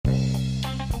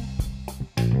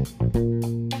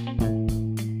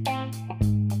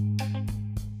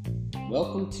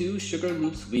Welcome to Sugar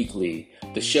Loops Weekly,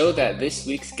 the show that this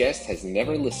week's guest has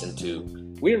never listened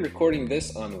to. We are recording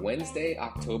this on Wednesday,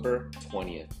 October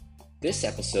 20th. This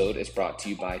episode is brought to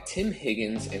you by Tim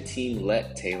Higgins and Team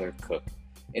Let Taylor Cook.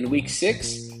 In Week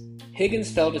 6,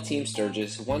 Higgins fell to Team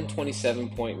Sturgis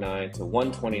 127.9 to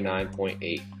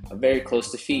 129.8, a very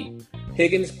close defeat.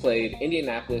 Higgins played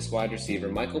Indianapolis wide receiver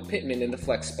Michael Pittman in the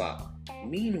flex spot.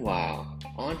 Meanwhile,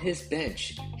 on his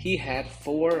bench, he had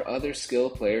 4 other skill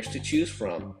players to choose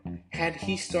from. Had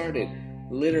he started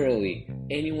literally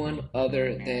anyone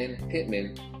other than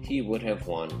Pittman, he would have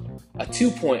won. A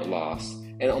 2-point loss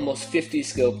and almost 50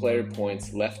 skill player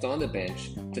points left on the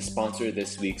bench to sponsor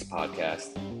this week's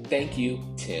podcast. Thank you,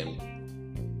 Tim.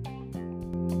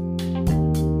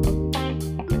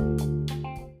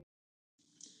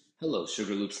 Hello,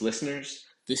 Sugar Loops listeners.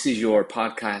 This is your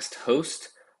podcast host,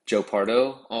 Joe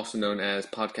Pardo, also known as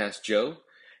Podcast Joe.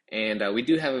 And we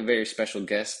do have a very special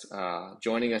guest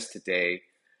joining us today.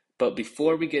 But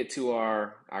before we get to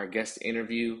our guest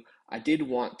interview, I did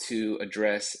want to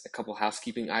address a couple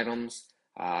housekeeping items.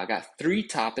 I got 3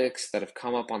 topics that have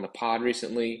come up on the pod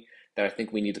recently that I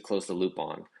think we need to close the loop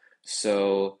on.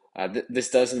 So this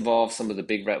does involve some of the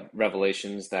big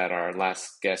revelations that our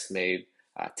last guest made,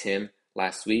 Tim,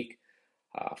 last week.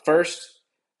 First,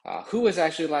 who was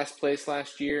actually last place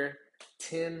last year?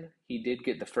 Tim, he did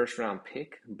get the first round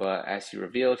pick, but as he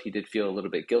revealed, he did feel a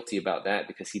little bit guilty about that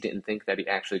because he didn't think that he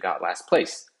actually got last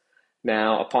place.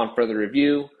 Now, upon further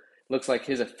review, looks like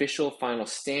his official final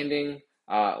standing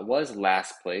was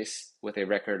last place with a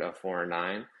record of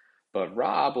 4-9, but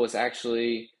Rob was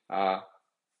actually,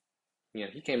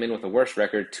 he came in with a worse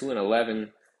record, 2-11,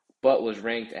 but was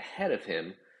ranked ahead of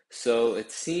him. So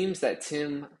it seems that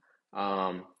Tim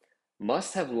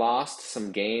must have lost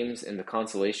some games in the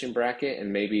consolation bracket,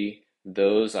 and maybe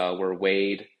those were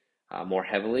weighed more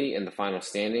heavily in the final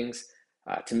standings.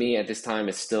 To me, at this time,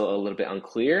 it's still a little bit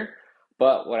unclear,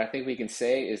 but what I think we can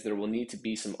say is there will need to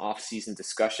be some off-season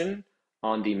discussion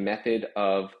on the method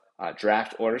of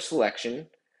draft order selection.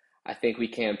 I think we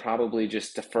can probably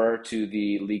just defer to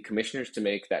the league commissioners to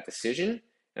make that decision,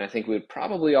 and I think we would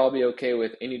probably all be okay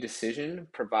with any decision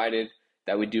provided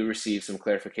that we do receive some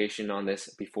clarification on this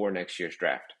before next year's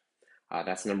draft.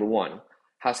 That's number 1.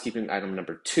 Housekeeping item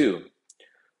number 2.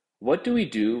 What do we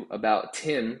do about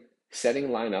Tim setting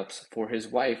lineups for his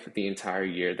wife the entire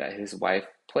year that his wife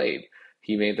played?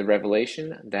 He made the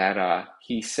revelation that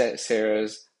he set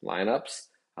Sarah's lineups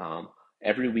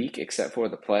every week except for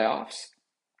the playoffs.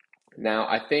 Now,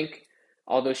 I think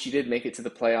although she did make it to the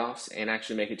playoffs and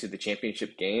actually make it to the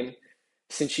championship game,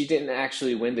 since she didn't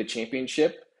actually win the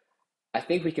championship, I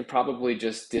think we can probably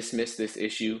just dismiss this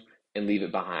issue and leave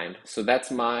it behind. So that's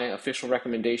my official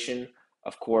recommendation.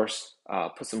 Of course,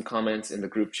 put some comments in the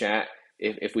group chat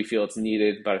if we feel it's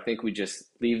needed, but I think we just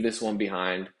leave this one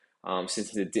behind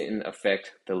since it didn't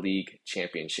affect the league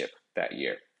championship that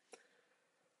year.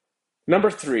 Number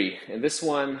 3, and this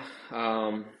one,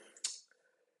 I'm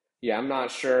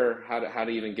not sure how to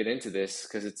even get into this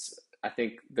because I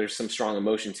think there's some strong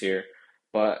emotions here,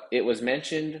 but it was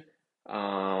mentioned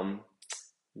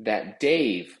that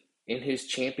Dave, in his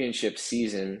championship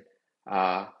season,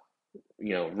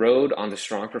 rode on the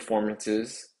strong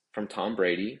performances from Tom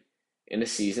Brady in a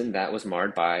season that was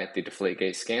marred by the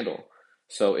Deflategate scandal.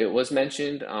 So it was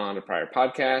mentioned on a prior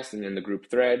podcast and in the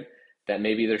group thread that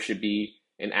maybe there should be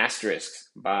an asterisk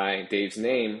by Dave's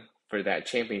name for that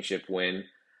championship win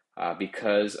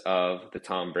because of the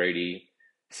Tom Brady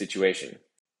situation.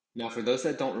 Now, for those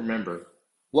that don't remember,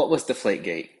 what was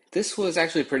Deflategate? This was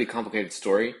actually a pretty complicated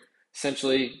story.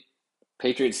 Essentially,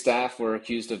 Patriots staff were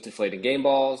accused of deflating game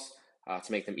balls to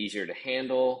make them easier to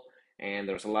handle, and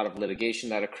there was a lot of litigation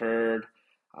that occurred.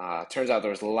 Turns out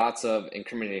there was lots of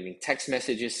incriminating text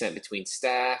messages sent between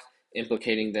staff,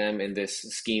 implicating them in this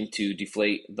scheme to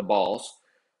deflate the balls.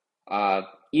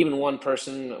 Even one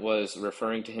person was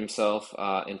referring to himself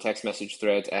in text message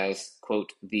threads as,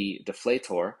 quote, the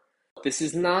deflator. This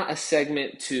is not a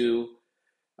segment to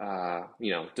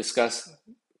discuss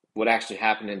what actually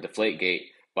happened in Deflategate,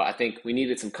 but I think we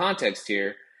needed some context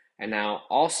here. And now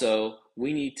also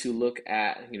we need to look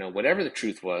at, whatever the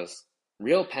truth was,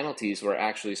 real penalties were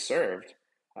actually served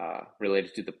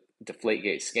related to the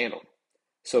Deflategate scandal.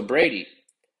 So Brady,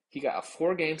 he got a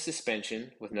 4-game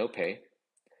suspension with no pay.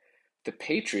 The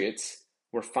Patriots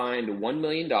were fined $1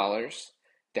 million.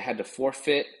 They had to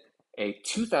forfeit a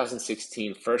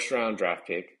 2016 first-round draft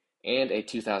pick and a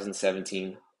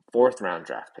 2017 fourth-round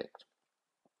draft pick.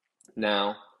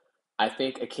 Now, I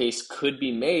think a case could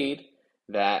be made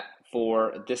that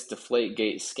for this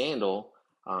Deflategate scandal,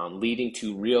 leading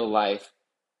to real life,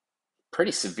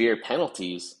 pretty severe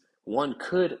penalties, one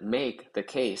could make the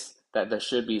case that there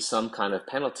should be some kind of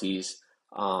penalties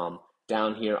um,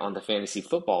 down here on the fantasy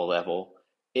football level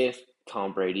if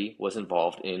Tom Brady was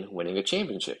involved in winning a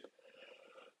championship.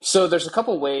 So there's a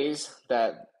couple ways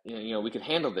that we could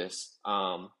handle this.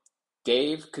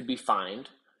 Dave could be fined.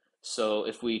 So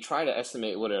if we try to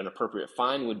estimate what an appropriate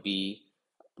fine would be,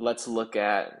 let's look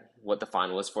at what the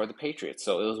fine was for the Patriots.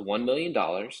 So it was $1 million,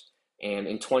 and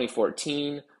in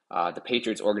 2014, the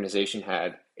Patriots organization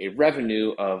had a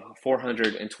revenue of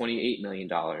 $428 million.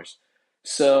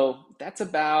 So that's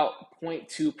about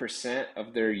 0.2%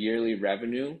 of their yearly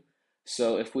revenue.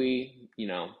 So if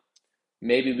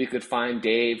maybe we could find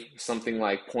Dave something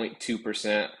like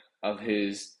 0.2% of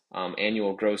his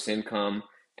annual gross income,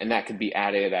 and that could be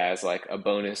added as like a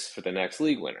bonus for the next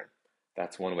league winner.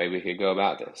 That's one way we could go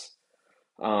about this.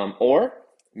 Or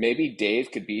maybe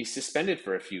Dave could be suspended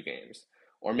for a few games.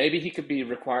 Or maybe he could be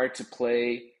required to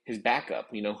play his backup,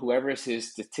 whoever is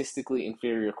his statistically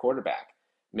inferior quarterback.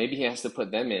 Maybe he has to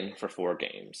put them in for 4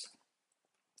 games.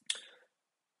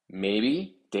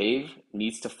 Maybe Dave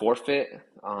needs to forfeit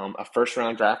a first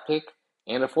round draft pick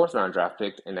and a fourth round draft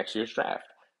pick in next year's draft.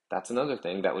 That's another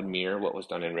thing that would mirror what was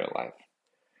done in real life.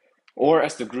 Or,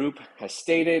 as the group has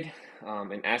stated,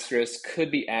 an asterisk could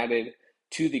be added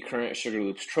to the current Sugar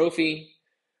Loops trophy.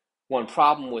 One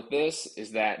problem with this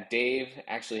is that Dave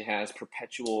actually has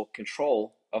perpetual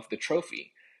control of the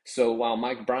trophy. So while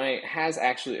Mike Bryant has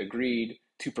actually agreed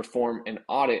to perform an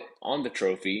audit on the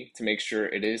trophy to make sure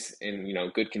it is in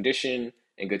good condition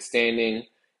and good standing,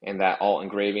 and that all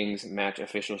engravings match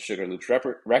official Sugar Loops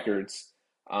records,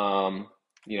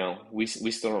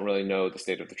 we still don't really know the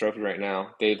state of the trophy right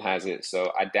now. Dave has it,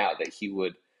 so I doubt that he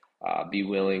would be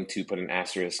willing to put an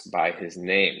asterisk by his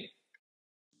name.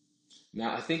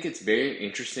 Now, I think it's very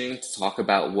interesting to talk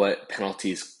about what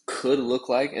penalties could look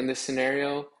like in this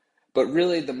scenario, but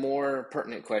really the more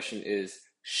pertinent question is,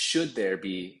 should there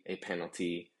be a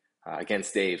penalty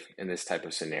against Dave in this type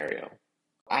of scenario?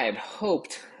 I had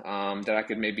hoped that I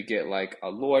could maybe get like a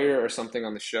lawyer or something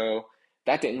on the show.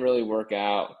 That didn't really work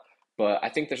out, but I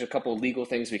think there's a couple of legal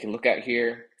things we can look at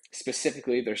here.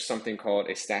 Specifically, there's something called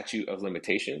a statute of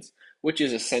limitations, which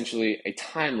is essentially a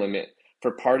time limit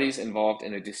for parties involved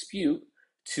in a dispute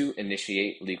to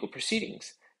initiate legal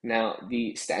proceedings. Now,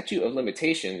 the statute of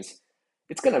limitations,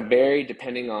 it's going to vary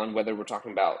depending on whether we're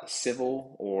talking about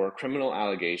civil or criminal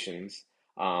allegations,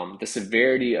 the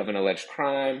severity of an alleged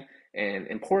crime, and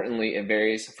importantly, it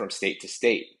varies from state to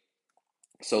state.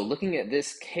 So looking at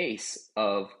this case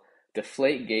of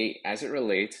Deflategate as it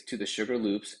relates to the Sugar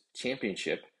Loops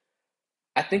Championship,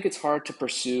 I think it's hard to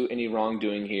pursue any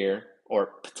wrongdoing here or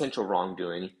potential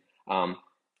wrongdoing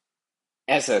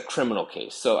as a criminal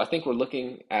case. So I think we're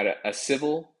looking at a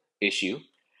civil issue.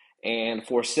 And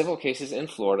for civil cases in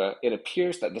Florida, it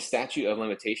appears that the statute of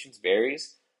limitations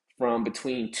varies from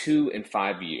between 2 and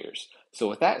 5 years. So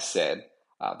with that said,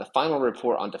 the final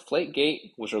report on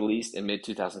Deflategate was released in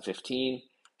mid-2015.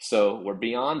 So we're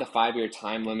beyond the 5-year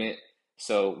time limit.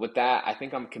 So with that, I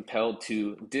think I'm compelled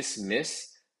to dismiss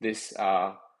this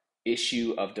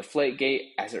issue of Deflategate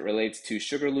as it relates to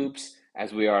Sugar Loops,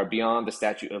 as we are beyond the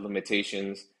statute of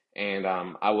limitations. And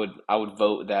I would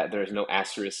vote that there is no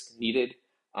asterisk needed.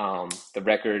 The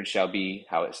record shall be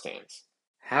how it stands.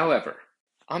 However,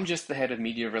 I'm just the head of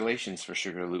media relations for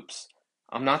Sugar Loops.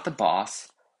 I'm not the boss.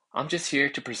 I'm just here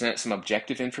to present some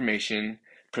objective information,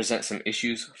 present some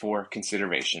issues for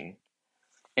consideration.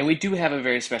 And we do have a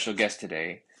very special guest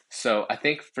today, so I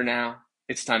think for now,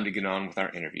 it's time to get on with our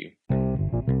interview.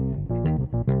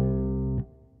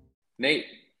 Nate.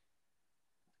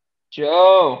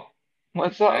 Joe,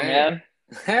 what's up, Hey. man?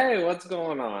 Hey, what's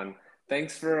going on?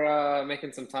 Thanks for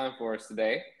making some time for us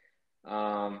today.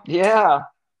 Um, Yeah,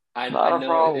 I not a know it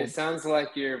problem. sounds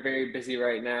like you're very busy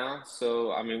right now,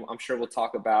 so I mean, I'm sure we'll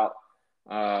talk about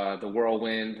the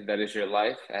whirlwind that is your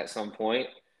life at some point.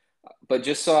 But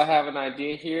just so I have an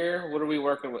idea here, what are we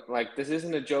working with? Like, this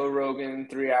isn't a Joe Rogan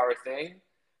 3 hour thing,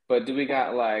 but do we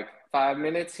got like 5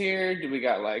 minutes here? Do we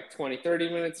got like 20, 30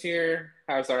 minutes here?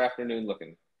 How's our afternoon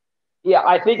looking? Yeah,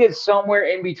 I think it's somewhere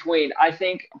in between. I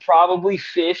think probably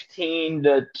 15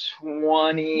 to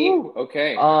 20, Woo,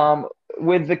 okay. um,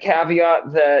 with the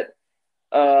caveat that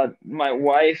my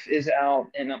wife is out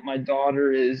and my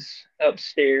daughter is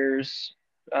upstairs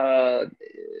uh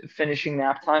finishing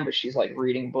nap time, but she's like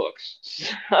reading books.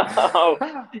 So,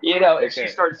 if she Okay.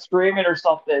 starts screaming or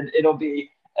something, it'll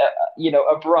be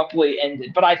abruptly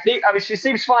ended. But I mean, she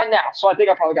seems fine now, so I think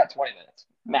I probably got 20 minutes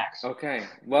max. Okay.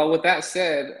 Well, with that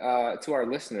said, to our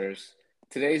listeners,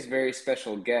 Today's very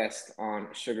special guest on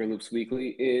Sugar Loops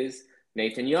Weekly is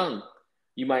Nathan Young.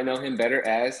 You might know him better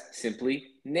as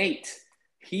simply Nate.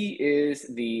 He is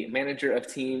the manager of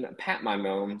team Pat My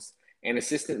Gnomes and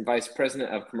assistant vice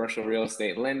president of commercial real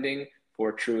estate lending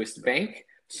for Truist Bank.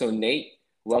 So, Nate,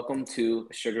 welcome to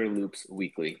Sugar Loops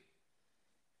Weekly.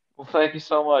 Well, thank you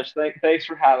so much. Thanks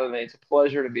for having me. It's a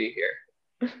pleasure to be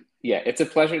here. Yeah, it's a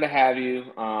pleasure to have you.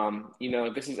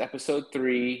 This is episode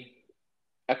 3.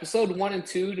 Episode 1 and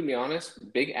 2, to be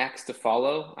honest, big acts to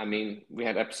follow. I mean, we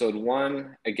had episode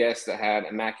 1, a guest that had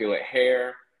immaculate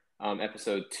hair.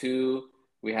 Episode 2,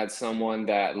 we had someone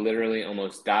that literally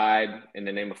almost died in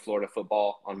the name of Florida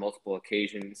football on multiple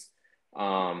occasions.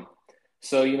 Not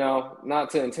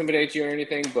to intimidate you or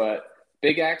anything, but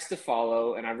big acts to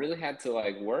follow, and I really had to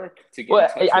work to get in Well,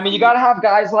 touch I with mean, you got you. to have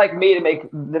guys like me to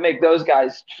make those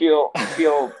guys feel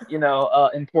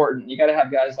important. You got to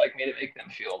have guys like me to make them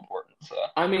feel important. So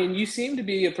I mean, you seem to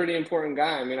be a pretty important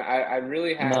guy. I mean, I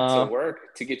really had to no.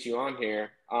 work to get you on here.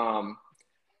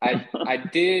 I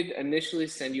did initially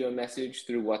send you a message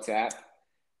through WhatsApp,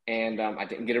 and I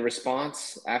didn't get a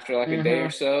response after like a day or Hmm.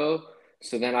 so.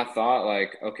 So then I thought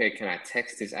okay, can I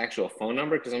text his actual phone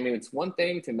number? Because I mean, it's one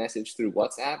thing to message through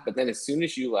WhatsApp, but then as soon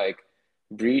as you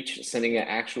breach sending an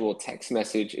actual text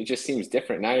message, it just seems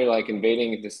different. Now you're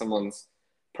invading into someone's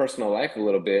personal life a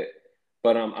little bit.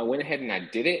 But I went ahead and I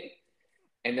did it,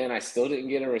 and then I still didn't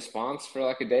get a response for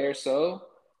like a day or so.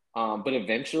 But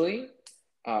eventually,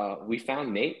 we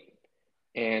found Nate,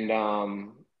 and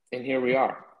here we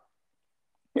are.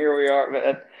 Here we are,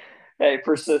 man. Hey,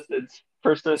 persistence,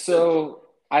 persistence. So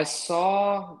I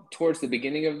saw towards the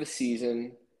beginning of the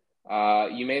season,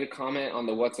 you made a comment on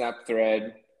the WhatsApp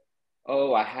thread.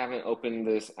 Oh, I haven't opened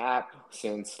this app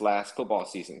since last football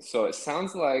season. So it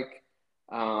sounds like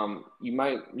you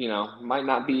might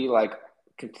not be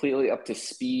completely up to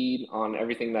speed on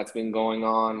everything that's been going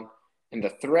on in the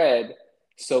thread.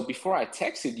 So before I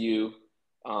texted you,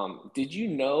 did you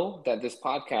know that this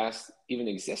podcast even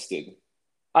existed?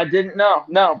 I didn't know.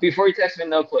 No, before you text me,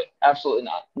 no clue. Absolutely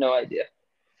not. No idea.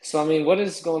 So I mean, what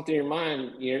is going through your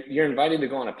mind? You're invited to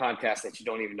go on a podcast that you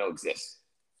don't even know exists.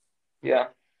 Yeah.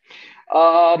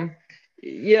 Um.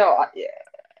 You know,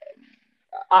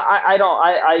 I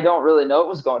don't really know what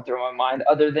was going through my mind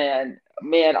other than,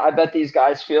 man, I bet these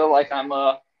guys feel like I'm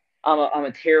a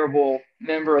terrible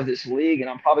member of this league, and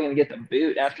I'm probably going to get the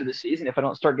boot after the season if I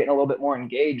don't start getting a little bit more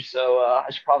engaged. So I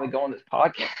should probably go on this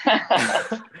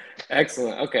podcast.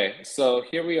 Excellent. Okay, so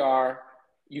here we are.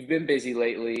 You've been busy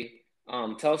lately.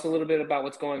 Tell us a little bit about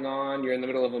what's going on. You're in the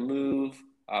middle of a move.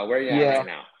 Where are you at right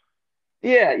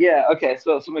Yeah, now? yeah. Okay,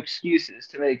 so some excuses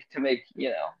to make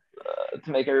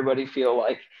everybody feel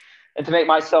like, and to make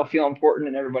myself feel important,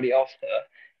 and everybody else to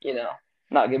you know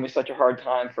not give me such a hard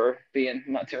time for being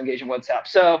not too engaged in WhatsApp.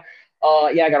 So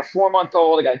yeah, I got a 4 month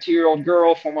old, I got a 2 year old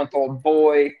girl, 4 month old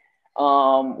boy.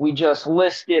 We just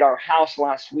listed our house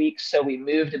last week, so we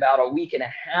moved about a week and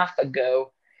a half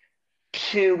ago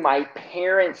to my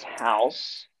parents'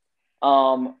 house.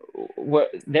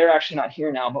 They're actually not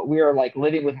here now, but we are like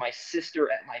living with my sister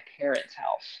at my parents'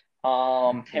 house,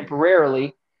 Mhm.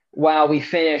 temporarily while we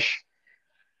finish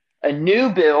a new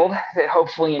build that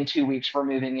hopefully in 2 weeks we're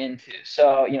moving into.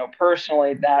 So,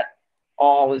 personally, that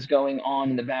all is going on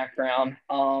in the background.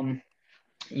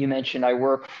 You mentioned I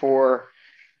work for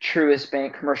Truist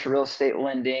Bank Commercial Real Estate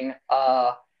Lending.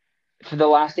 For the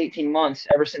last 18 months,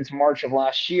 ever since March of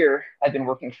last year, I've been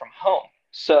working from home.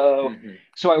 So, Mhm.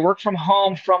 so I work from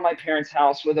home from my parents'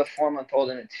 house with a 4 month old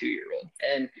and a 2 year old,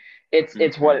 and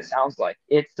it's what it Mhm. sounds like.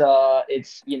 You're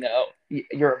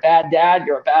a bad dad,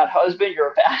 you're a bad husband,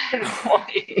 you're a bad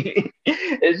employee.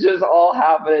 It's just all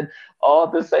happening all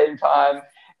at the same time,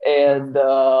 and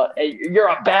you're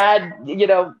a bad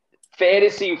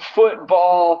fantasy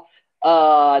football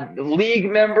league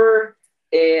member.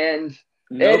 And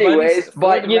Nobody's anyways, for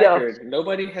but the record.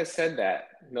 Nobody has said that.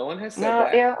 No one has said no,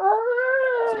 that. yeah, So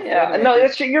for the yeah, no, record,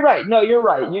 that's true. You're right. No, you're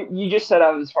right. You just said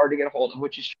I was hard to get a hold of,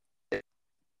 which is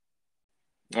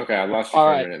okay, I lost you all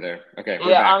for a right. minute there. Okay, we're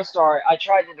Yeah, back. I'm sorry. I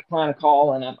tried to decline a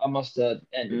call, and I must have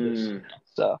ended it Mm, somehow.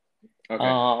 So, okay.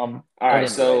 All at right. any rate,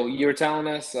 So you were telling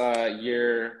us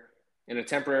you're in a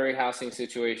temporary housing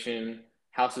situation.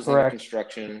 House is under correct,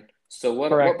 construction. So what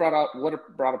correct.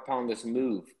 brought upon this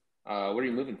move? What are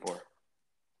you moving for?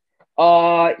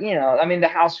 I mean, the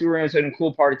house we were in was in a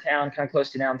cool part of town, kind of close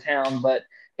to downtown, but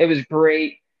it was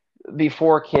great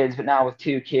before kids, but now with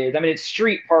 2 kids. I mean, it's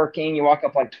street parking. You walk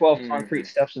up like 12 concrete Hmm.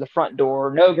 steps to the front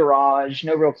door, no garage,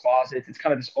 no real closets. It's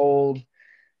kind of this old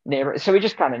neighborhood. So we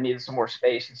just kind of needed some more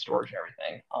space and storage and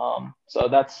everything. So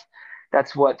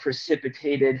that's what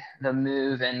precipitated the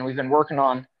move. And we've been working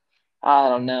on, I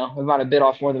don't know, we might have bit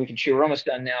off more than we can chew. We're almost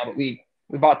done now, but we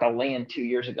bought the land 2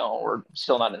 years ago, and we're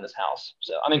still not in this house.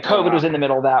 So I mean, Oh COVID was wow. in the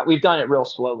middle of that. We've done it real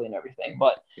slowly and everything,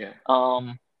 but Yeah.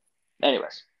 um,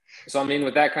 anyways. So I mean,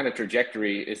 with that kind of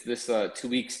trajectory, is this a 2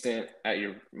 week stint at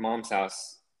your mom's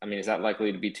house? I mean, is that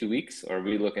likely to be 2 weeks, or are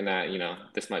we looking at,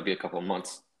 this might be a couple of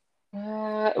months?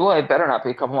 Well, it better not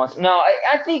be a couple months. No,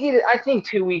 I think I think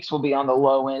 2 weeks will be on the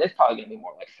low end. It's probably gonna be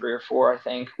more like 3 or 4, I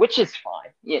think, which is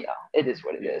fine. It is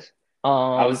what it Yeah. is.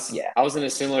 I was Yeah, I was in a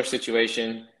similar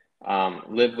situation.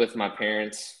 Lived with my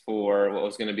parents for what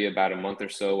was going to be about a month or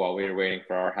so while we were waiting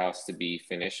for our house to be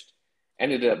finished.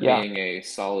 Ended up yeah. being a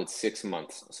solid 6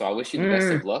 months. So I wish you the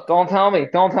best of luck. Don't tell me.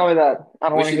 Don't tell me that. I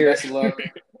don't want Wish to you the hear best of it. luck,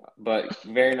 but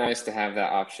very nice to have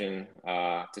that option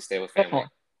to stay with family. Definitely.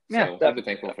 Yeah, So we'll be definitely.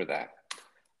 thankful for that.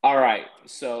 All right.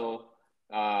 So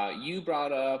you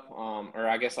brought up, or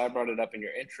I guess I brought it up in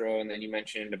your intro, and then you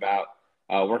mentioned about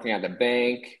working at the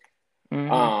bank.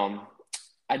 Mm-hmm. Um,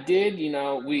 I did,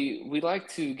 we like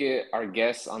to get our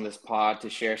guests on this pod to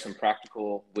share some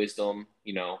practical wisdom,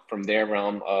 from their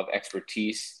realm of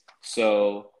expertise.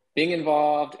 So being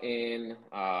involved in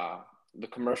the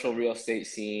commercial real estate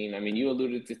scene, I mean, you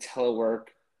alluded to telework.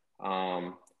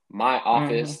 Um, my Mm-hmm.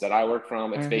 office that I work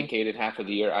from, it's Mm-hmm. vacated half of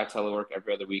the year. I telework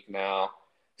every other week now.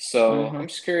 So Mm-hmm. I'm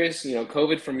just curious,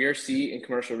 COVID from your seat in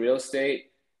commercial real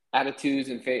estate, attitudes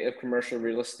and fate of commercial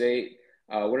real estate.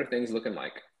 What are things looking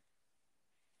like?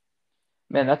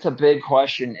 Man, that's a big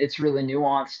question. It's really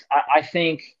nuanced. I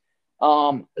think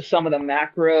some of the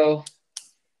macro,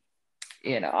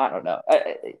 I don't know.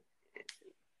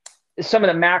 Some of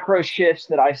the macro shifts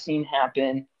that I've seen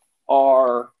happen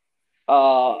are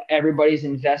everybody's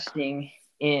investing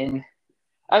in.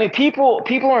 I mean, people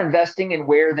are investing in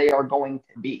where they are going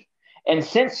to be, and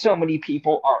since so many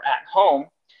people are at home,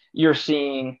 you're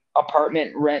seeing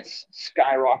apartment rents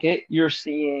skyrocket. You're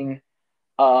seeing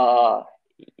uh,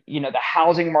 the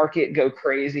housing market go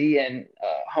crazy, and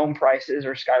home prices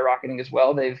are skyrocketing as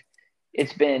well.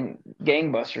 It's been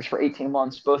gangbusters for 18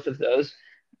 months, both of those.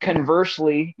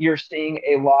 Conversely, you're seeing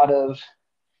a lot of,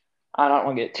 I don't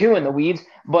want to get too in the weeds,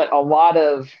 but a lot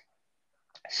of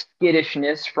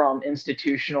skittishness from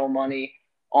institutional money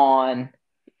on,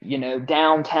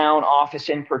 downtown office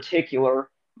in particular,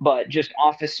 but just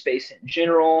office space in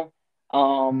general.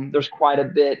 There's quite a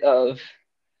bit of,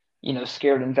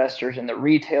 scared investors in the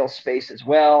retail space as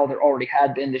well. There already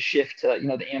had been the shift to,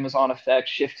 the Amazon effect,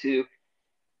 shift to,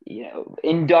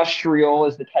 industrial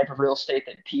is the type of real estate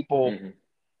that people Hmm.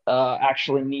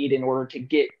 actually need in order to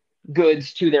get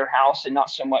goods to their house and not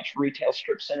so much retail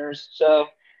strip centers. So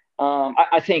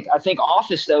I think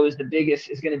office though is going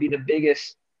to be the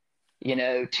biggest,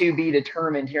 to be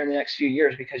determined here in the next few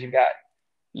years because you've got,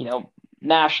 you know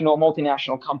national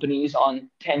multinational companies on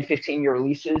 10, 15-year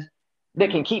leases that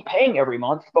can Hmm. keep paying every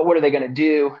month, but what are they going to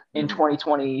do in Hmm.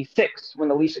 2026 when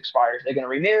the lease expires? Are they going to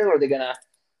renew? Or are they going to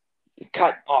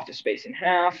cut office space in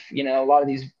half? A lot of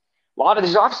these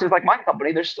offices, like my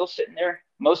company, they're still sitting there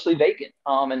mostly vacant.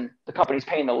 And the company's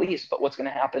paying the lease, but what's going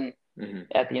to happen Hmm.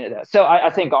 at the end of that? So I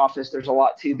think office, there's a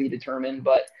lot to be determined,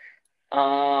 but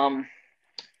um,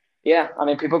 yeah, I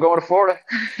mean, people going to Florida.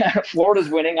 Florida's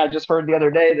winning. I just heard the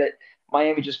other day that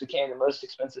Miami just became the most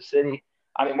expensive city.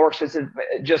 I mean, more expensive,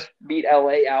 just beat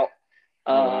LA out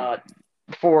Oh wow. uh,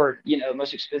 for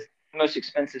most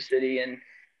expensive city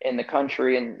in the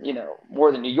country, and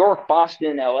more than New York,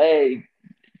 Boston, LA,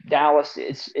 Dallas.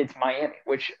 It's Miami,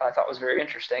 which I thought was very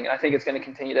interesting, and I think it's going to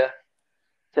continue to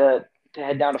to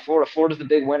head down to Florida. Florida's the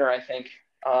big winner, I think,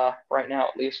 right now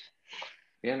at least.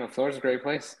 Yeah, no, Florida's a great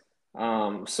place.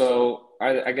 So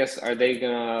I guess are they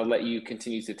gonna let you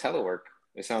continue to telework?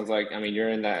 It sounds like, I mean, you're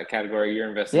in that category, you're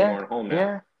investing Yeah, more in home now.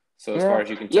 yeah, So as far yeah, as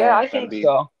you can yeah. tell, I that'll think be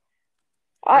so.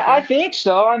 I okay. think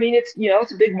so. I mean, it's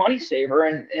a big money saver,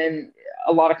 and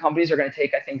a lot of companies are going to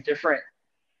take, I think, different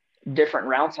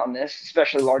routes on this,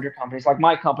 especially larger companies like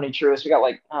my company, Truist. We got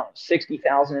like, I don't know,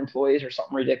 60,000 employees or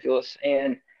something ridiculous,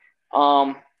 and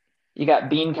um, you got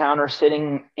bean counters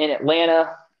sitting in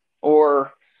Atlanta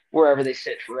or wherever they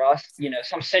sit for us,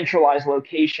 some centralized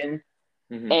location,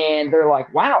 Hmm. and they're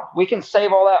like, wow, we can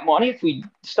save all that money if we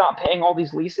stop paying all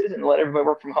these leases and let everybody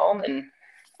work from home.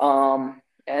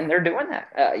 And they're doing that.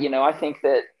 I think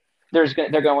that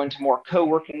they're going to more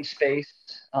co-working space.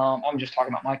 I'm just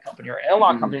talking about my company, right? A lot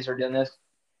of Hmm. companies are doing this,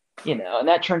 and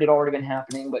that trend had already been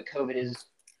happening, but COVID has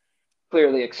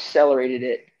clearly accelerated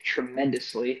it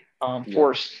tremendously. Yeah.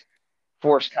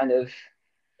 Forced kind of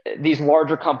these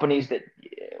larger companies that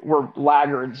were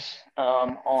laggards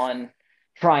on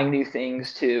trying new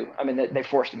things too. I mean, they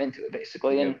forced them into it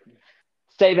basically, and Yep.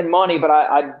 saving money, but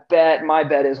I bet my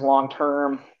bet is long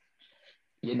term,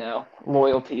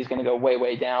 loyalty is going to go way,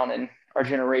 way down, and our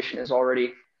generation is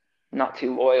already not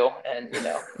too loyal, and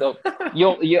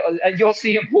you'll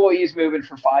see employees moving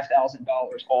for $5,000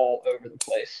 all over the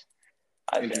place,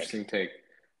 I think. Interesting take.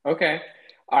 Okay.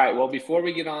 All right. Well, before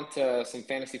we get on to some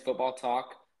fantasy football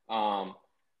talk, um,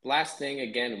 last thing,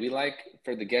 again, we like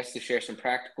for the guests to share some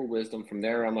practical wisdom from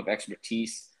their realm of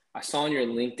expertise. I saw on your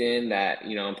LinkedIn that,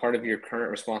 in part of your current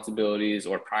responsibilities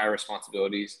or prior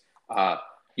responsibilities, uh,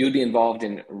 you would be involved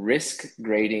in risk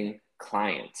grading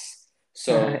clients.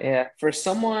 So Yeah. for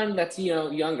someone that's,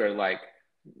 younger, like,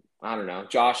 I don't know,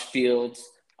 Josh Fields,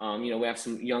 we have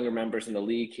some younger members in the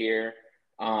league here.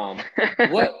 Um,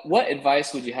 what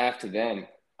advice would you have to them?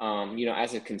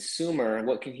 As a consumer,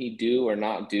 what can he do or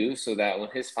not do so that when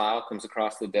his file comes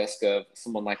across the desk of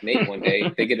someone like Nate one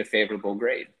day, they get a favorable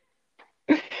grade?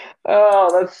 Oh,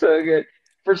 that's so good.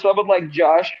 For someone like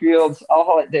Josh Fields,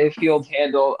 I'll let Dave Fields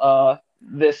handle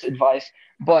this advice.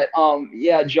 But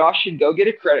yeah, Josh should go get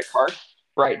a credit card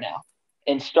right now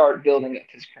and start building up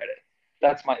his credit.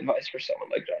 That's my advice for someone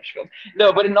like Josh Fields.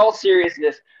 No, but in all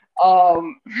seriousness,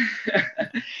 um,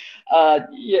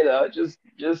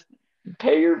 just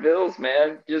pay your bills,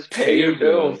 man. Just pay Pay your your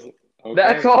bills. bills.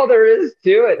 That's Okay. all there is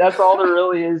to it. That's all there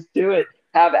really is to it.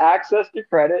 Have access to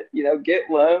credit, get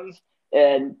loans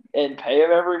and pay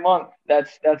them every month.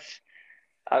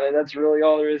 I mean that's really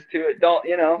all there is to it. Don't,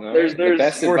 All there's right. The there's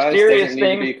best more advice serious doesn't need to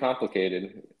things. be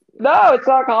complicated. No, it's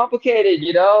not complicated,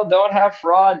 Don't have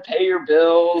fraud, pay your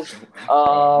bills.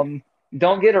 Fraud.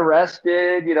 Don't get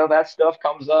arrested, that stuff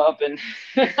comes up and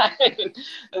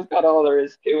that's not all there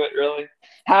is to it really.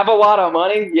 Have a lot of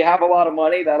money. You have a lot of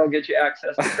money, that'll get you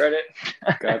access to credit.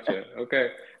 Gotcha. Okay.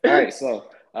 All right. So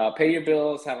pay your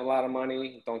bills, have a lot of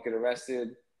money, don't get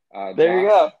arrested. There you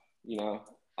Josh, go. you know,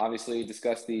 obviously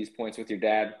discuss these points with your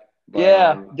dad, but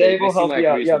Yeah, they, Dave they will seem help you like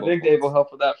out. Yeah, reasonable Big Dave will points.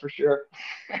 help with that for sure.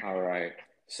 All right.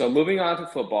 So moving on to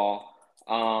football,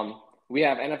 we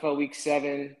have NFL Week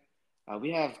 7.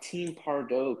 We have Team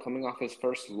Pardo coming off his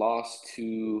first loss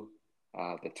to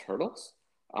the Turtles.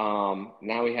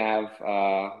 Now we have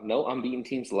no unbeaten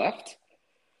teams left.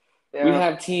 We Yeah.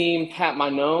 have Team Pat My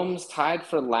Gnomes tied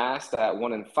for last at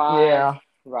 1-5, Yeah.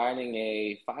 riding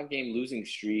a 5-game losing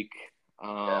streak.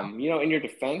 Yeah. In your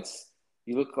defense,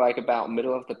 you look like about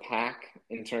middle of the pack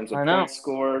in terms of I know. points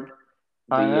scored.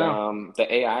 I The know. um,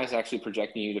 the AI is actually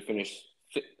projecting you to finish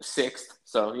sixth,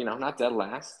 so not dead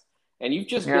last. And you've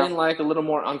just Yeah. been like a little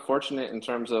more unfortunate in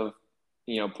terms of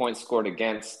points scored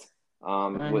against. With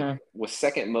Mhm.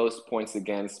 second most points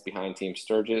against behind Team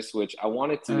Sturgis, which I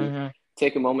wanted to Mhm.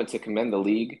 take a moment to commend the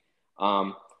league.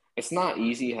 Um, it's not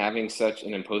easy having such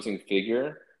an imposing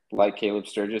figure like Caleb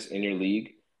Sturgis in your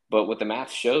league, but what the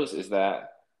math shows is that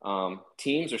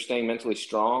teams are staying mentally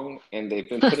strong, and they've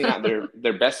been putting out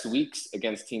their best weeks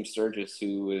against Team Sturgis,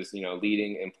 who is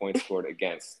leading in points scored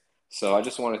against. So I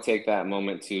just want to take that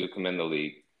moment to commend the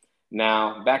league.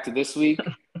 Now back to this week.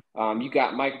 You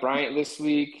got Mike Bryant this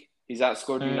week. He's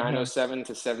outscored you Mhm. 907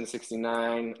 to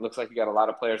 769. Looks like you got a lot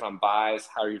of players on buys.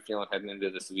 How are you feeling heading into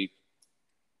this week?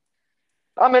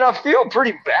 I mean, I feel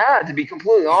pretty bad to be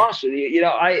completely honest with you.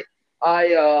 I,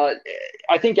 uh,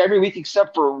 I think every week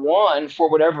except for one, for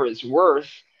whatever it's worth,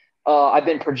 I've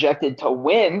been projected to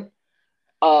win.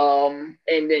 And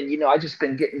then I just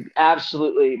been getting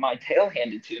absolutely my tail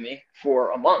handed to me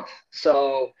for a month.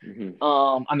 So,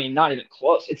 Mm-hmm. I mean, not even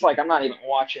close. It's like I'm not even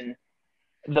watching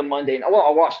the Monday. Well,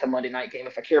 I'll watch the Monday night game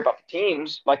if I care about the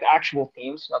teams, like the actual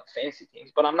teams, not the fantasy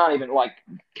teams. But I'm not even like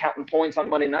counting points on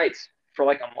Monday nights for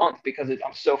like a month because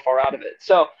I'm so far out of it.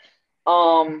 So,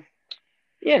 um,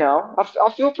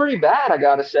 I feel pretty bad, I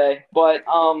gotta say. But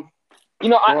Well,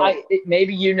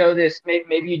 maybe this,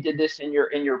 maybe you did this in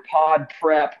your pod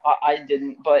prep. I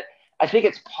didn't, but I think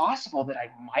it's possible that I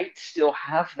might still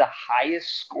have the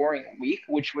highest scoring week,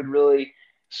 which would really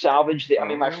salvage the. I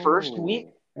mean, my first week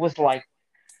oh, was like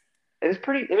it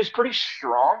was pretty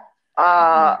strong.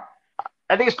 mm-hmm.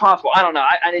 I think it's possible. I don't know.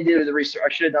 I need to do the research. I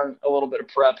should have done a little bit of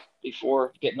prep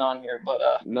before getting on here, but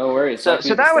No worries. so Like so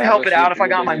we've that would help it established, out if I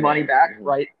you're a got my busy money man. back, Mm-hmm.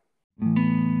 right?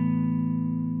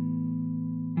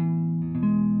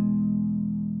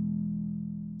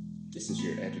 This is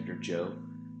your editor, Joe.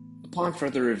 Upon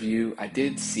further review, I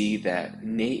did see that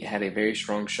Nate had a very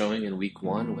strong showing in week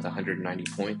 1 with 190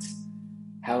 points.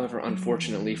 However,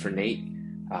 unfortunately for Nate,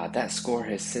 that score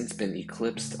has since been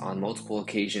eclipsed on multiple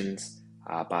occasions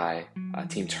by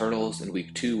Team Turtles in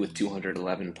week 2 with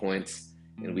 211 points,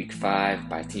 in week 5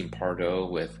 by Team Pardo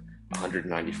with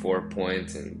 194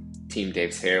 points, and Team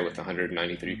Dave's Hair with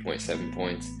 193.7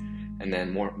 points, and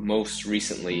then most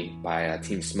recently by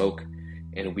Team Smoke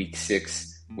and week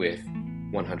 6 with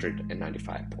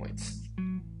 195 points.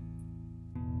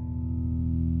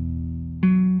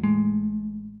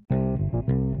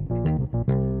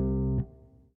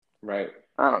 Right.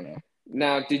 I don't know.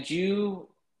 Now, did you,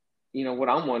 what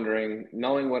I'm wondering,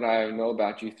 knowing what I know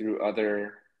about you through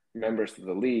other members of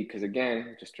the league, because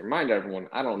again, just to remind everyone,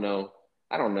 I don't know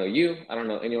you, I don't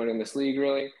know anyone in this league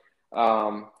really.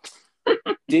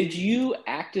 Did you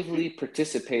actively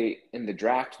participate in the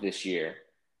draft this year?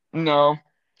 No,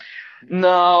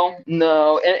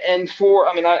 no. And for,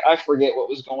 I mean, I forget what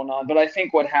was going on, but I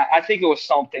think I think it was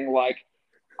something like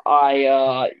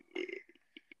I,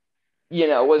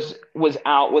 was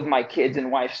out with my kids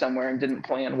and wife somewhere and didn't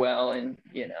plan well, and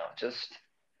just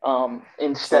So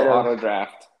instead of auto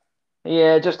draft.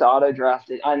 yeah, just auto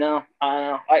drafted. I know.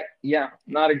 Yeah,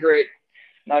 not a great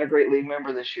league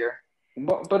member this year.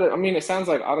 But I mean, it sounds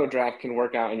like auto draft can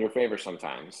work out in your favor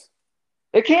sometimes.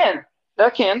 It can,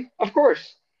 that can, of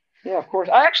course. Yeah, of course.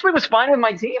 I actually was fine with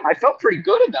my team. I felt pretty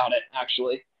good about it,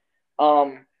 actually.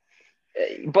 Um,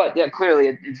 but yeah, clearly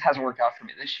it hasn't worked out for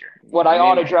me this year. What I I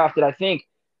auto mean, drafted, I think,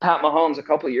 Pat Mahomes a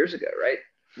couple years ago, right?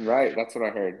 right, that's what I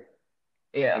heard.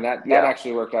 Yeah, And that yeah,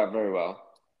 actually worked out very well.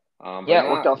 But yeah. It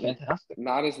worked out fantastic.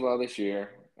 not as well this year.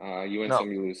 You win No,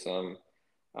 some, you lose some.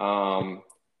 Um,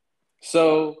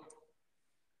 so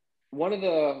one of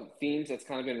the themes that's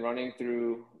kind of been running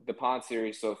through the pod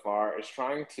series so far is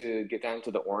trying to get down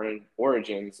to the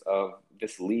origins of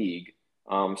this league.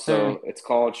 Hmm. So it's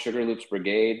called Sugar Loops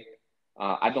Brigade.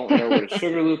 I don't know what a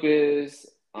Sugar Loop is.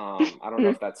 I don't know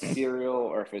if that's cereal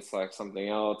or if it's like something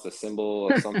else, a symbol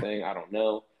of something. I don't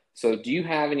know. So, do you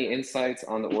have any insights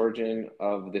on the origin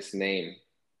of this name?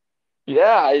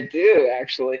 Yeah, I do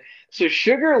actually. So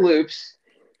Sugar Loops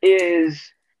is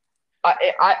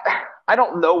I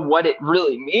don't know what it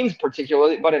really means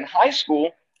particularly, but in high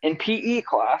school in PE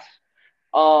class,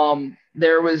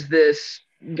 there was this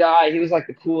guy. He was like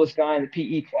the coolest guy in the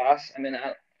PE class. I mean,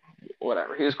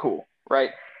 whatever. He was cool,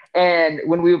 right? And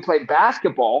when we would play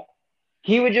basketball,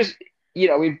 he would just,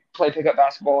 we'd play pickup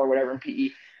basketball or whatever in PE.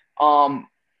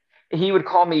 He would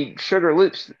call me Sugar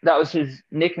Loops. That was his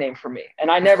nickname for me. And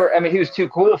I mean, he was too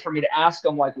cool for me to ask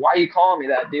him, like, why are you calling me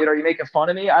that, dude? Are you making fun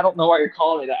of me? I don't know why you're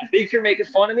calling me that. I think you're making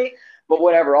fun of me, but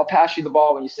whatever. I'll pass you the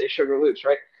ball when you say Sugar Loops,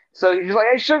 right? So he's like,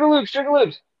 hey, Sugar Loops, Sugar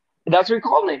Loops. And that's what he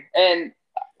called me. And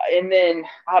then,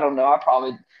 I don't know, I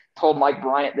probably told Mike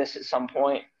Bryant this at some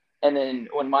point. And then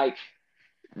when Mike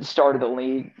started the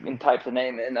league and typed the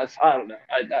name in, I don't know.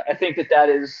 I think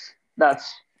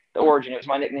that's the origin. It was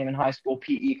my nickname in high school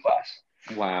PE class.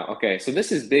 Wow. Okay. So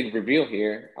this is big reveal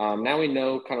here. Now we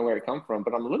know kind of where it come from,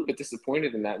 but I'm a little bit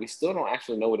disappointed in that we still don't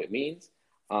actually know what it means.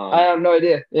 I Um, have no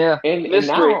idea. Yeah, and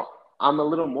mystery. now I'm a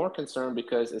little more concerned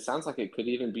because it sounds like it could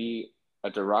even be a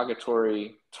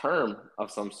derogatory term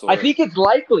of some I sort. think it's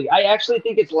likely. I actually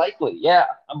think it's likely. Yeah,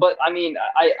 but I mean,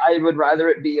 I would rather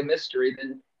it be a mystery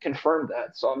than confirm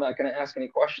that. So I'm not going to ask any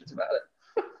questions about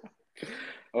it.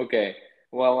 Okay.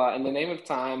 Well, in the name of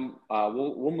time,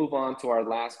 we'll move on to our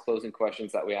last closing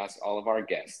questions that we ask all of our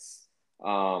guests.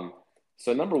 Um,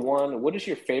 so number one, what is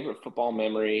your favorite football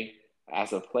memory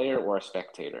as a player or a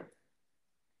spectator?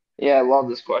 Yeah, I love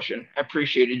this question. I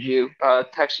appreciated you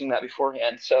texting that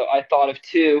beforehand. So I thought of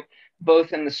two,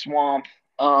 both in the swamp.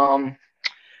 Um,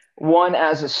 One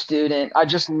as a student. I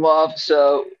just love.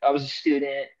 So I was a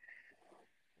student.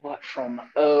 What from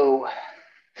 07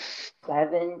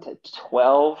 to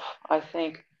 12, I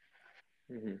think.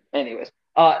 Hmm. Anyways,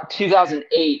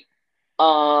 2008,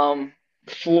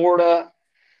 Florida.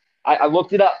 I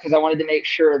looked it up because I wanted to make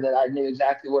sure that I knew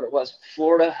exactly what it was.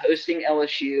 Florida hosting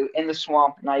LSU in the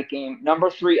Swamp night game. Number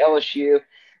three LSU.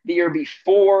 The year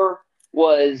before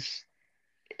was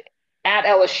at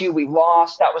LSU. We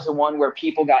lost. That was the one where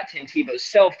people got Tim Tebow's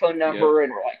cell phone Yep. number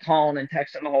and were like calling and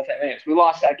texting the whole thing. Anyways, we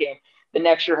lost that game. The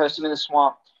next year, hosted in the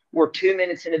Swamp. We're 2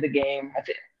 minutes into the game.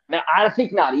 I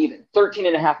think not even 13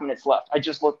 and a half minutes left. I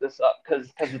just looked this up because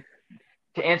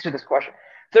to answer this question.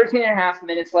 13 and a half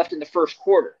minutes left in the first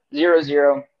quarter.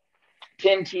 0-0.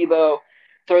 Tim Tebow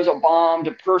throws a bomb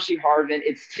to Percy Harvin.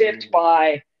 It's tipped Mhm.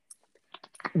 by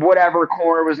whatever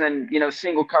corner was in,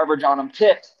 single coverage on him,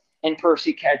 tipped, and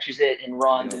Percy catches it and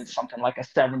runs, and Yep. it's something like a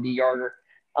 70-yarder.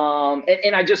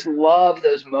 And I just love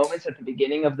those moments at the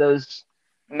beginning of those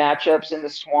matchups in the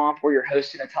swamp where you're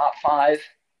hosting a top five.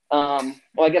 Well,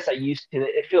 I guess I used to.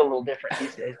 It feel a little different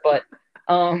these days, but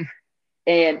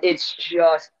and it's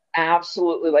just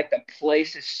absolutely like the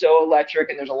place is so electric,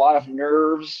 and there's a lot of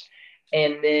nerves.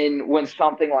 And then when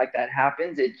something like that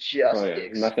happens, it Oh just yeah,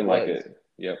 nothing like explodes. it.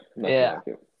 Yep, nothing Yeah. like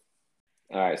it.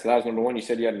 All right, so that was number one. You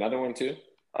said you had another one too?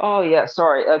 Oh yeah,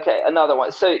 sorry. Okay, another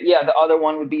one. So yeah, the other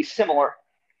one would be similar.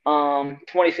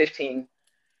 2015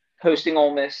 hosting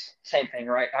Ole Miss, same thing,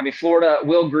 right? I mean, Florida,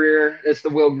 Will Greer, it's the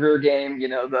Will Greer game.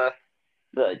 The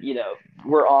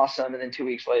we're awesome, and then 2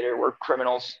 weeks later we're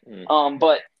criminals. Mm.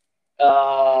 But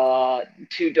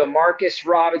to Demarcus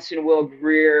Robinson, Will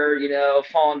Greer,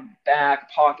 falling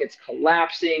back, pockets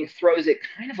collapsing, throws it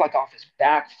kind of like off his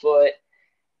back foot,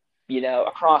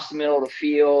 across the middle of the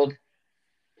field,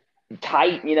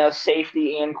 tight,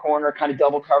 safety and corner, kind of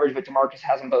double coverage, but Demarcus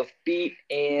has them both beat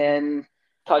and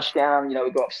touchdown. We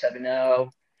go up 7-0.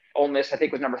 Ole Miss, I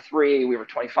think, was number three. We were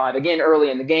 25 again early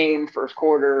in the game, first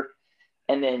quarter.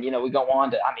 And then, we go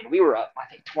on to, I mean, we were up, I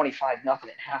think, 25 nothing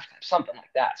at halftime, something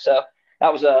like that. So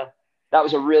that was a that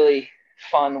was a really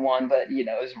fun one, but it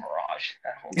was a mirage.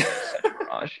 That whole game was such a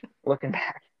mirage looking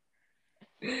back.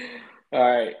 All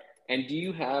right. And do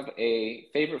you have a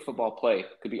favorite football play?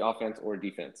 Could be offense or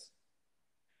defense.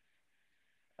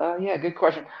 Yeah, good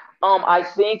question. I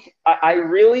think I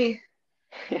really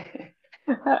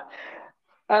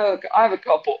I have a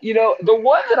couple. The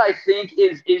one that I think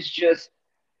is just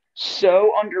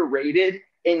so underrated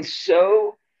and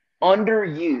so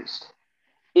underused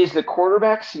is the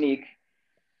quarterback sneak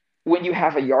when you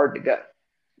have a yard to go.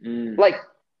 Mm.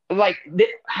 Like,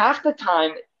 half the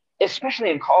time,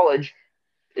 especially in college,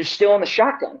 they're still in the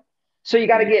shotgun. So you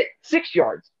got to Hmm. get 6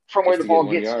 yards from where Just the to get ball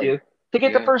one gets yard. to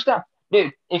get the Yeah. first down.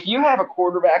 Dude, if you have a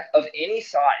quarterback of any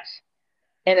size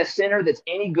and a center that's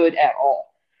any good at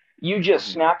all, you just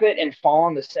Hmm. snap it and fall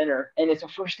on the center, and it's a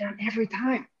first down every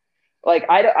time. Like,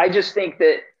 I just think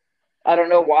that I don't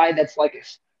know why that's like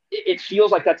it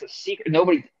feels like that's a secret.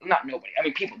 Not nobody. I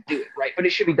mean, people do it, right? But it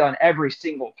should be done every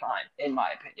single time, in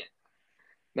my opinion.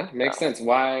 No, makes So, sense.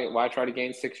 Why try to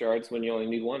gain 6 yards when you only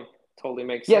need one? Totally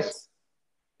makes yes, sense.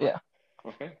 yeah.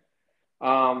 Okay.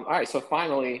 All right. So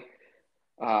finally,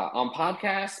 on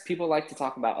podcasts, people like to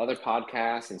talk about other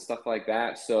podcasts and stuff like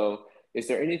that. So is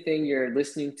there anything you're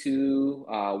listening to,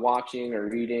 watching, or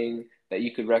reading that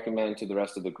you could recommend to the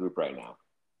rest of the group right now?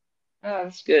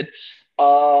 That's good.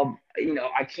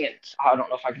 I can't. I don't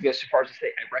know if I could go so far as to say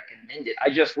I recommend it. I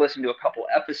just listened to a couple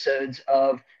episodes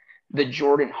of the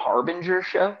Jordan Harbinger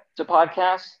show. It's a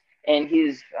podcast, and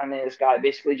I mean, this guy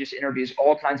basically just interviews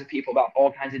all kinds of people about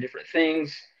all kinds of different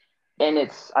things, and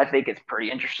I think it's pretty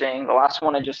interesting. The last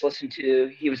one I just listened to,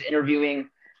 he was interviewing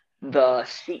the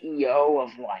CEO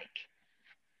of like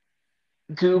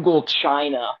Google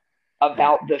China Hmm.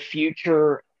 about the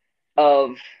future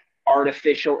of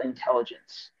artificial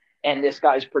intelligence and this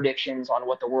guy's predictions on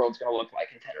what the world's going to look like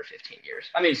in 10 or 15 years.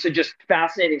 I mean, so just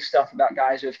fascinating stuff about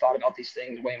guys who have thought about these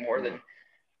things way more Uh, than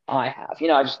I have.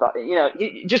 I just thought,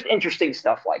 just interesting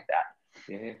stuff like that.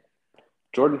 yeah.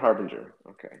 Jordan Harbinger.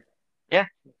 Okay. Yeah.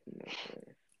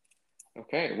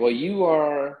 Okay. Well, you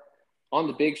are on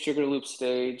the Big Sugar Loop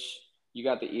stage. You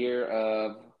got the ear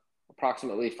of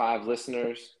approximately 5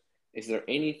 listeners. Is there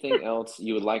anything else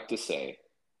you would like to say?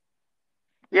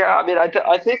 Yeah. I mean,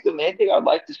 I think the main thing I'd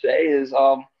like to say is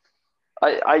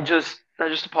I just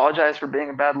apologize for being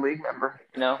a bad league member.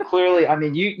 Clearly, I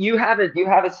mean, you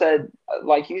haven't said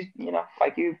like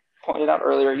you pointed out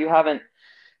earlier, you haven't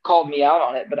called me out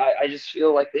on it, but I just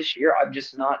feel like this year I've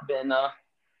just not been.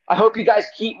 I hope you guys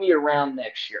keep me around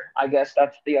next year. I guess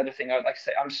that's the other thing I would like to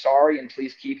say. I'm sorry, and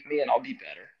please keep me, and I'll be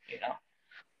better.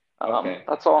 Okay.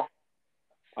 That's all.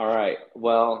 All right.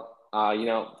 Well,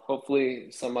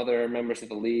 hopefully some other members of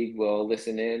the league will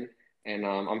listen in, and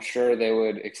I'm sure they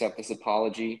would accept this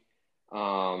apology.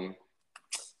 Um,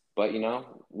 but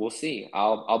we'll see.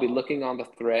 I'll be looking on the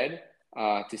thread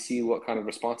to see what kind of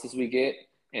responses we get.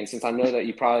 And since I know that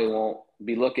you probably won't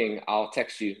be looking, I'll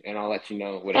text you and I'll let you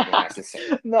know what everyone has to say.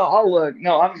 No, I'll look.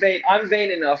 No, I'm vain. I'm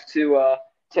vain enough to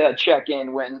check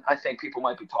in when I think people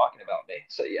might be talking about me.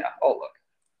 So yeah, I'll look.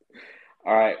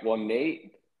 All right. Well,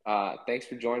 Nate, thanks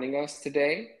for joining us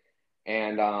today.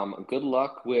 And good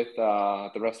luck with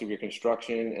the rest of your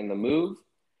construction and the move.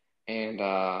 And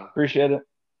Appreciate it.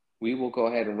 we will go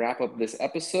ahead and wrap up this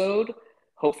episode.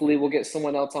 Hopefully, we'll get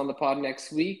someone else on the pod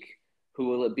next week. Who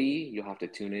will it be? You'll have to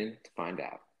tune in to find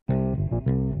out.